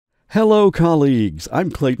Hello, colleagues.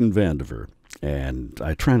 I'm Clayton Vandiver, and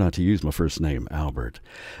I try not to use my first name, Albert.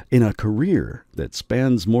 In a career that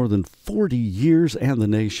spans more than 40 years and the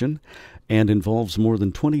nation, and involves more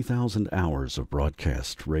than 20,000 hours of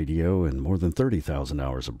broadcast radio and more than 30,000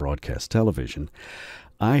 hours of broadcast television,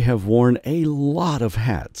 I have worn a lot of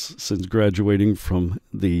hats since graduating from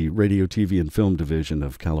the Radio, TV, and Film Division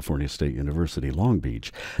of California State University, Long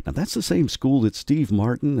Beach. Now, that's the same school that Steve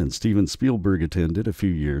Martin and Steven Spielberg attended a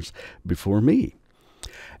few years before me.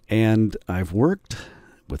 And I've worked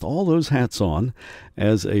with all those hats on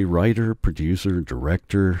as a writer, producer,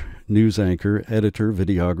 director, news anchor, editor,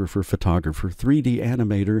 videographer, photographer, 3D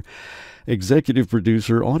animator, executive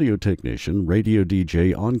producer, audio technician, radio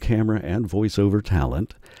DJ, on-camera and voiceover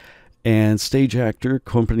talent, and stage actor,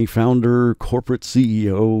 company founder, corporate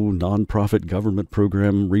CEO, nonprofit government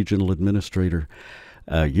program regional administrator,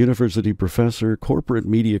 university professor, corporate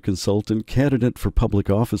media consultant, candidate for public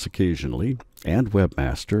office occasionally, and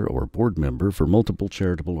webmaster or board member for multiple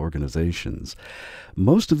charitable organizations.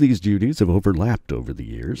 Most of these duties have overlapped over the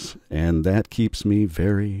years, and that keeps me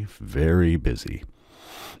very, very busy.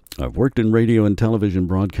 I've worked in radio and television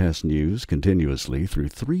broadcast news continuously through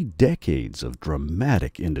 3 decades of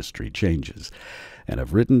dramatic industry changes, and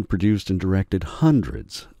I've written, produced, and directed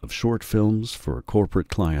hundreds of short films for corporate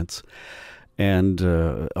clients and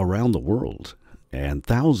around the world, and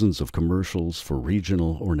thousands of commercials for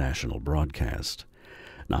regional or national broadcast.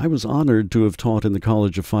 Now, I was honored to have taught in the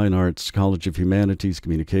College of Fine Arts, College of Humanities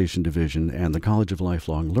Communication Division, and the College of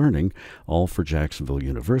Lifelong Learning, all for Jacksonville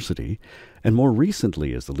University, and more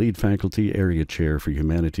recently as the lead faculty area chair for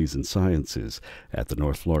Humanities and Sciences at the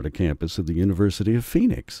North Florida campus of the University of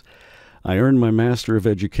Phoenix. I earned my Master of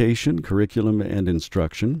Education, Curriculum and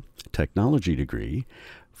Instruction, Technology degree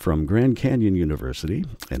from Grand Canyon University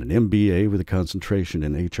and an MBA with a concentration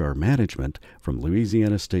in HR Management from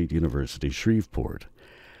Louisiana State University, Shreveport.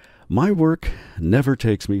 My work never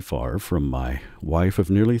takes me far from my wife of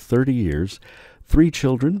nearly 30 years, 3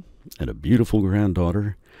 children, and a beautiful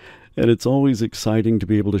granddaughter, and it's always exciting to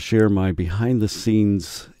be able to share my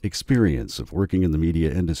behind-the-scenes experience of working in the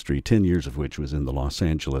media industry, 10 years of which was in the Los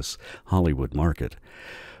Angeles Hollywood market,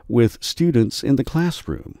 with students in the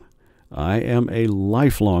classroom. I am a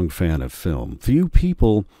lifelong fan of film. Few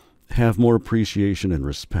people have more appreciation and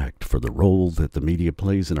respect for the role that the media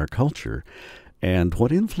plays in our culture and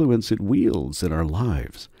what influence it wields in our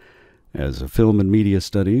lives. As a film and media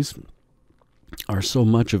studies are so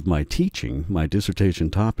much of my teaching, my dissertation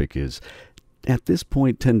topic is at this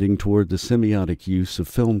point tending toward the semiotic use of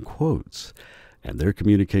film quotes and their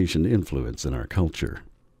communication influence in our culture.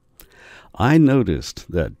 I noticed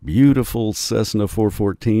that beautiful Cessna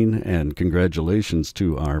 414, and congratulations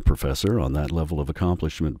to our professor on that level of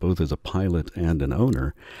accomplishment, both as a pilot and an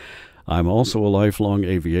owner. I'm also a lifelong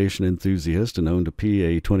aviation enthusiast and owned a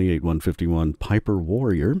PA 28151 Piper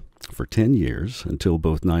Warrior for 10 years until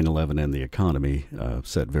both 9/11 and the economy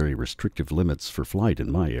set very restrictive limits for flight in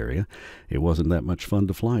my area. It wasn't that much fun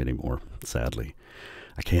to fly anymore, sadly.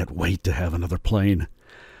 I can't wait to have another plane.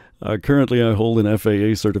 Currently, I hold an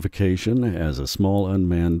FAA certification as a small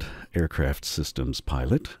unmanned aircraft systems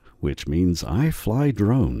pilot, which means I fly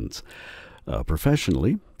drones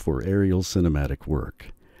professionally for aerial cinematic work.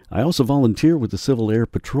 I also volunteer with the Civil Air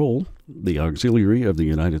Patrol, the auxiliary of the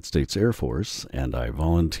United States Air Force, and I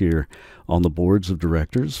volunteer on the boards of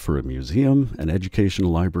directors for a museum, an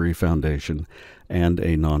educational library foundation, and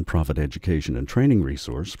a nonprofit education and training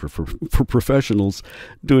resource for professionals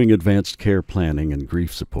doing advanced care planning and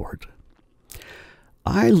grief support.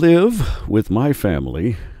 I live with my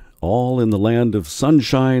family all in the land of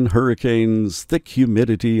sunshine, hurricanes, thick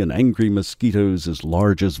humidity, and angry mosquitoes as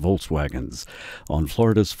large as Volkswagens on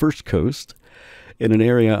Florida's first coast, in an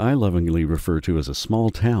area I lovingly refer to as a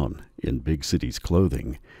small town in big city's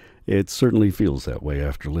clothing. It certainly feels that way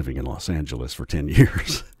after living in Los Angeles for 10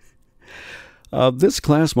 years. This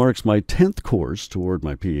class marks my 10th course toward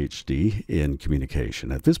my PhD in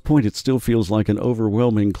communication. At this point, it still feels like an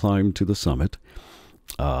overwhelming climb to the summit.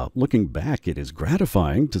 Looking back, it is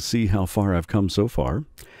gratifying to see how far I've come so far.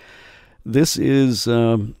 This is,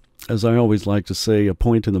 as I always like to say, a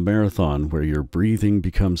point in the marathon where your breathing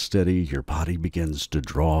becomes steady, your body begins to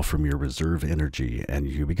draw from your reserve energy, and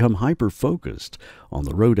you become hyper-focused on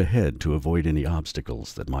the road ahead to avoid any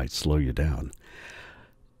obstacles that might slow you down.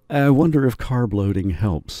 I wonder if carb loading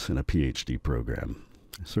helps in a PhD program.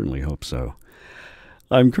 I certainly hope so.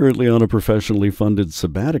 I'm currently on a professionally funded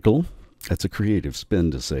sabbatical. That's a creative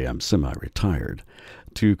spin to say I'm semi-retired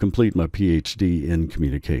to complete my PhD in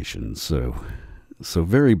communications. So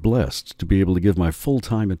very blessed to be able to give my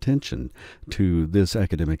full-time attention to this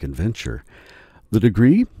academic adventure. The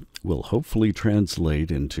degree will hopefully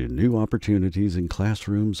translate into new opportunities in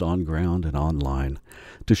classrooms, on ground, and online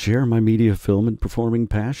to share my media, film, and performing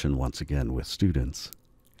passion once again with students.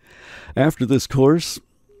 After this course,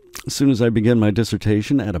 as soon as I begin my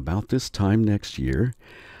dissertation at about this time next year,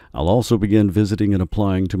 I'll also begin visiting and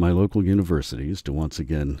applying to my local universities to once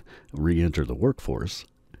again re-enter the workforce.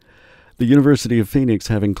 The University of Phoenix,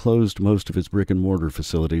 having closed most of its brick-and-mortar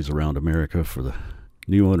facilities around America for the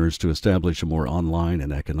new owners to establish a more online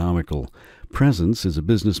and economical presence, is a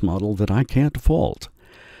business model that I can't fault,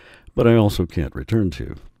 but I also can't return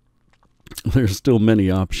to. There's still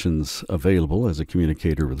many options available as a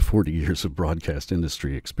communicator with 40 years of broadcast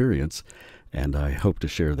industry experience, and I hope to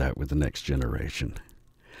share that with the next generation.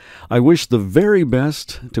 I wish the very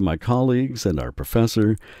best to my colleagues and our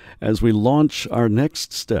professor as we launch our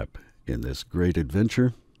next step in this great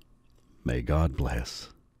adventure. May God bless.